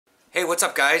Hey, what's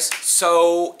up guys?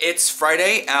 So it's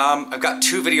Friday. I've got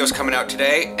 2 videos coming out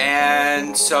today,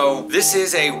 and so this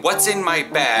is a what's in my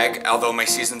bag, although my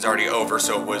season's already over,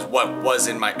 so it was what was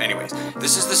in my, anyways.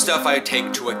 This is the stuff I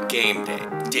take to a game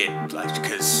day,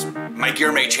 because my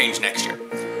gear may change next year.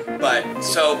 But,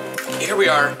 so, here we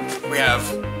are. We have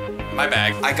my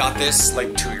bag. I got this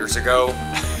like 2 years ago.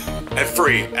 At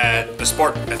free at the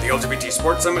LGBT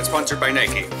Sports Summit, sponsored by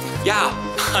Nike. Yeah,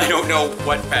 I don't know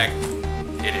what bag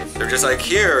it is. They're just like,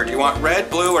 here, do you want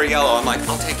red, blue, or yellow? I'm like,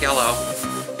 I'll take yellow,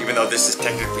 even though this is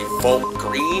technically full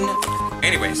green.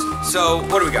 Anyways, so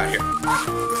what do we got here?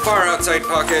 Far outside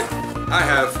pocket, I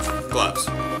have gloves.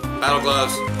 Battle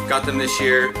gloves, got them this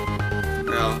year. You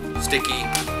know, sticky,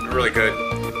 really good.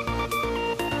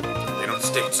 They don't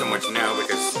stick so much now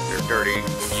because they're dirty,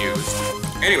 used.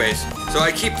 Anyways, so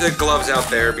I keep the gloves out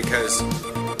there because,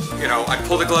 you know, I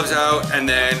pull the gloves out and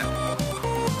then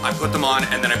I put them on,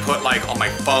 and then I put like on my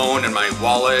phone and my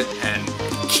wallet and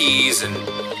keys and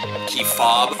key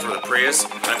fob for the Prius,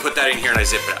 and I put that in here and I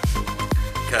zip it up.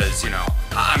 Because, you know,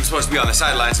 I'm supposed to be on the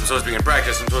sidelines, I'm supposed to be in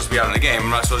practice, I'm supposed to be out in the game,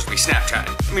 I'm not supposed to be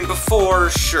Snapchatting. I mean,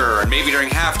 before, sure, and maybe during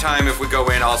halftime if we go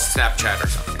in, I'll Snapchat or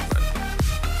something, but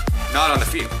not on the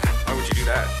field. Why would you do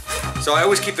that? So I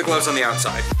always keep the gloves on the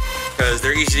outside, because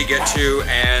they're easy to get to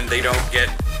and they don't get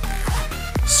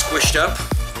squished up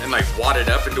and like wadded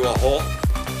up into a hole.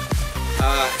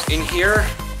 In here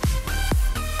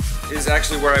is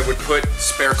actually where I would put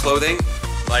spare clothing,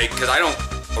 like, because I don't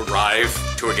arrive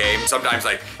to a game. Sometimes,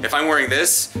 like, if I'm wearing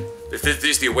this, if this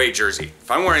is the away jersey, if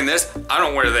I'm wearing this, I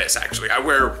don't wear this actually. I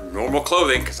wear normal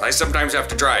clothing because I sometimes have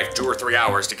to drive 2 or 3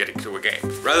 hours to get into a game.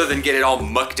 Rather than get it all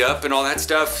mucked up and all that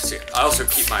stuff, see, I also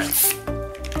keep my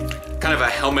kind of a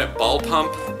helmet ball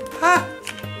pump.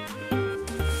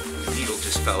 Needle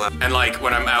just fell out. And like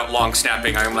when I'm out long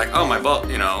snapping, I'm like, oh, my ball,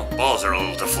 you know, balls are a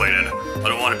little deflated. I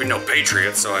don't want to be no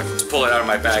Patriot, so I just pull it out of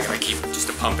my bag and I keep just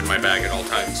a pump in my bag at all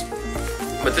times.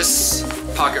 But this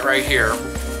pocket right here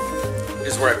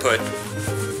is where I put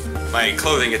my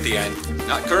clothing at the end.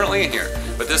 Not currently in here,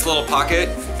 but this little pocket,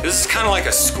 this is kind of like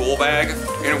a school bag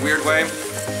in a weird way.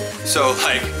 So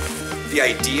like, the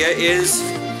idea is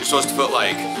you're supposed to put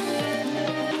like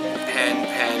pen,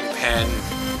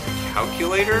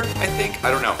 calculator, I think? I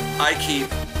don't know. I keep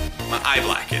my eye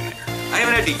black in there. I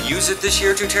haven't had to use it this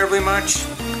year too terribly much,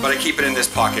 but I keep it in this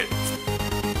pocket.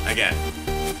 Again,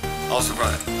 also for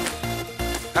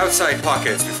outside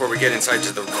pockets before we get inside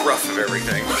to the rough of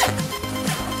everything.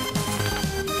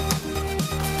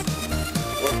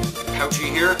 Pouchy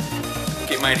here,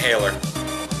 get my inhaler.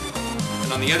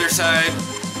 And on the other side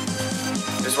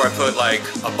is where I put like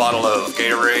a bottle of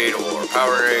Gatorade or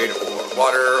Powerade or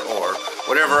water or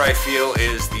whatever I feel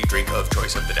is the drink of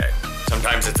choice of the day.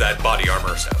 Sometimes it's that body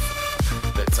armor stuff.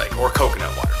 That's like, or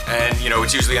coconut water. And you know,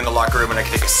 it's usually in the locker room and I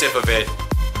can take a sip of it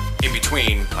in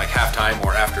between, like halftime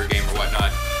or after a game or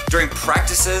whatnot. During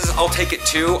practices, I'll take it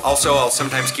too. Also, I'll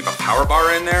sometimes keep a power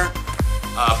bar in there,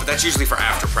 but that's usually for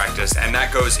after practice, and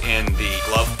that goes in the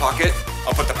glove pocket.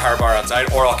 I'll put the power bar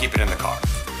outside, or I'll keep it in the car.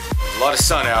 There's a lot of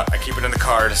sun out, I keep it in the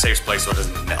car in a safe place so it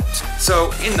doesn't melt.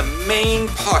 So in the main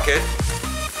pocket,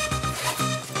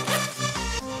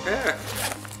 yeah.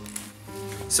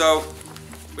 So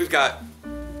we've got,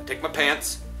 take my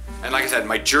pants, and like I said,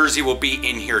 my jersey will be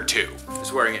in here too.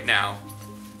 Just wearing it now.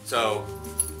 So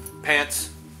pants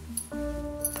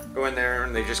go in there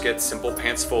and they just get simple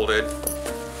pants folded.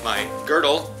 My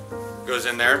girdle goes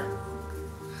in there.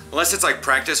 Unless it's like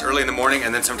practice early in the morning,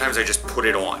 and then sometimes I just put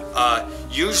it on.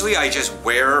 Usually I just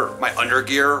wear my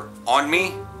undergear on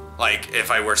me. Like if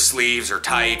I wear sleeves or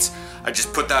tights, I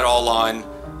just put that all on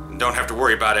and don't have to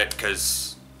worry about it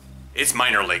because it's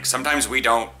minor league. Sometimes we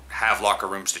don't have locker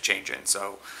rooms to change in,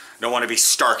 so I don't want to be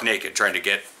stark naked trying to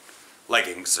get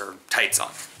leggings or tights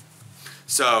on.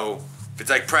 So if it's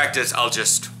like practice, I'll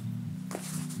just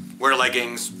wear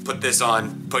leggings, put this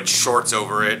on, put shorts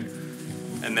over it,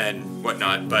 and then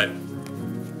whatnot. But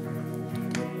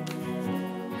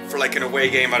for like an away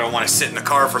game, I don't want to sit in the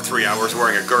car for 3 hours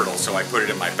wearing a girdle, so I put it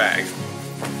in my bag.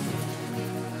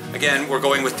 Again, we're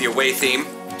going with the away theme,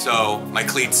 so my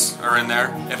cleats are in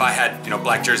there. If I had, you know,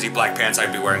 black jersey, black pants,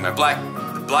 I'd be wearing my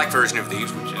the black version of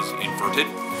these, which is inverted.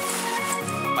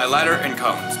 My ladder and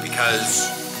cones, because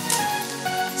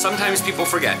sometimes people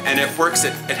forget, and it works,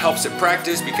 it helps at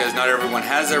practice because not everyone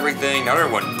has everything, not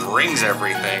everyone brings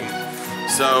everything.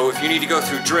 So if you need to go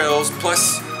through drills,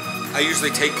 plus I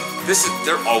usually take,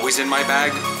 they're always in my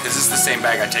bag, because this is the same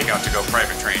bag I take out to go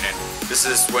private training. This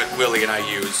is what Willie and I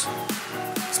use.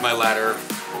 It's my ladder.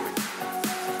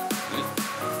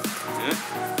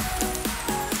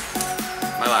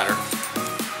 My ladder.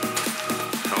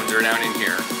 Cones are down in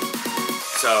here.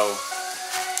 So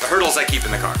the hurdles I keep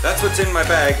in the car. That's what's in my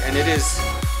bag, and it is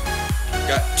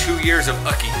got 2 years of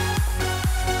Ucky.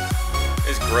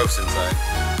 It's gross inside.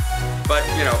 But,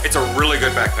 you know, it's a really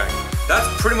good backpack. That's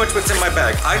pretty much what's in my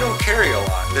bag. I don't carry a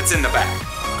lot that's in the bag.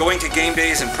 Going to game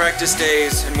days and practice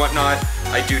days and whatnot,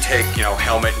 I do take, you know,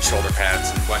 helmet and shoulder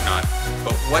pads and whatnot.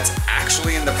 But what's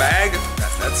actually in the bag,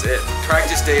 that's it.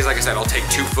 Practice days, like I said, I'll take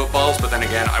 2 footballs, but then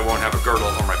again, I won't have a girdle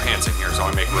or my pants in here, so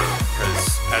I make room.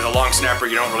 Because as a long snapper,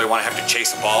 you don't really want to have to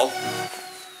chase a ball.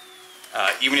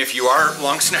 Even if you are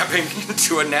long snapping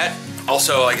into a net.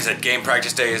 Also, like I said, game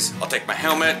practice days, I'll take my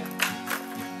helmet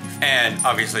and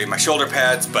obviously my shoulder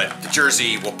pads, but the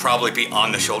jersey will probably be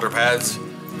on the shoulder pads.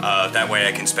 That way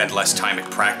I can spend less time at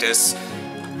practice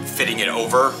fitting it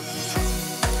over.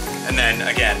 And then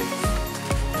again,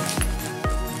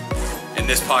 in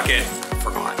this pocket,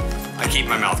 forgot, I keep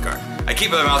my mouth guard. I keep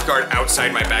my mouth guard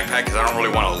outside my backpack because I don't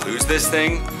really want to lose this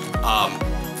thing.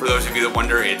 For those of you that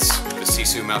wonder, it's the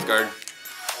Sisu mouth guard.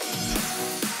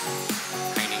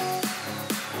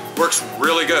 Works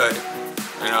really good,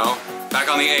 you know. Back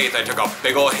on the 8th, I took a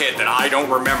big old hit that I don't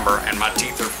remember, and my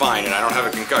teeth are fine, and I don't have a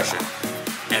concussion.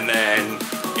 And then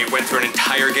it went through an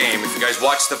entire game. If you guys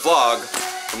watched the vlog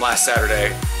from last Saturday,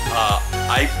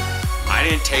 I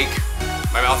didn't take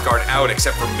my mouth guard out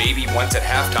except for maybe once at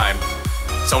halftime.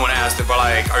 Someone asked, but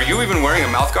like, are you even wearing a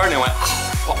mouth guard? And I went,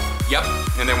 oh, yep.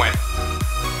 And then went,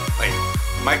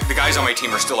 like, the guys on my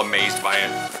team are still amazed by it.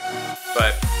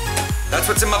 But that's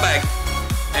what's in my bag.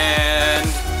 And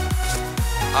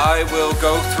I will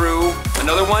go through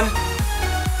another one,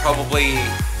 probably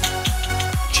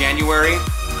January,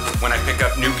 when I pick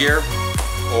up new gear,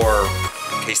 or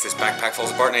in case this backpack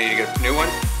falls apart and I need to get a new one.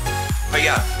 But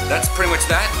yeah, that's pretty much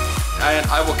that. And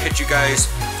I will catch you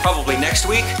guys probably next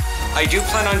week. I do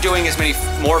plan on doing as many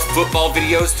more football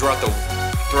videos throughout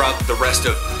the rest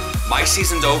of my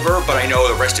season's over, but I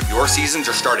know the rest of your seasons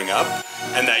are starting up,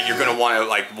 and that you're gonna wanna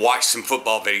like watch some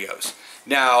football videos.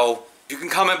 Now, you can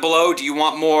comment below, do you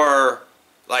want more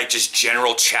like just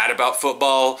general chat about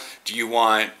football? Do you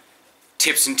want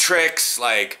tips and tricks?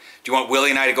 Like, do you want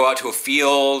Willie and I to go out to a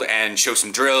field and show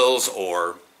some drills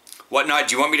or whatnot?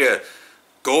 Do you want me to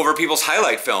go over people's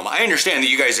highlight film? I understand that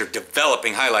you guys are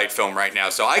developing highlight film right now,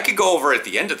 so I could go over at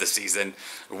the end of the season.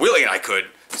 Willie and I could.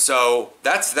 So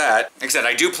that's that. Like I said,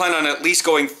 I do plan on at least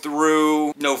going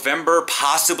through November,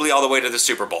 possibly all the way to the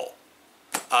Super Bowl.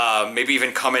 Maybe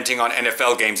even commenting on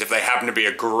NFL games if they happen to be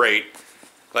a great,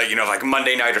 like, you know, like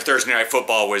Monday night or Thursday night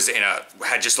football was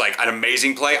had just like an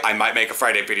amazing play, I might make a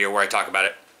Friday video where I talk about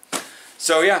it.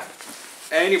 So yeah,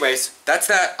 anyways, that's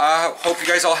that. Hope you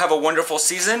guys all have a wonderful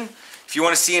season. If you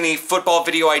want to see any football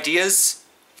video ideas,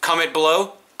 comment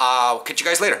below. I'll catch you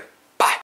guys later.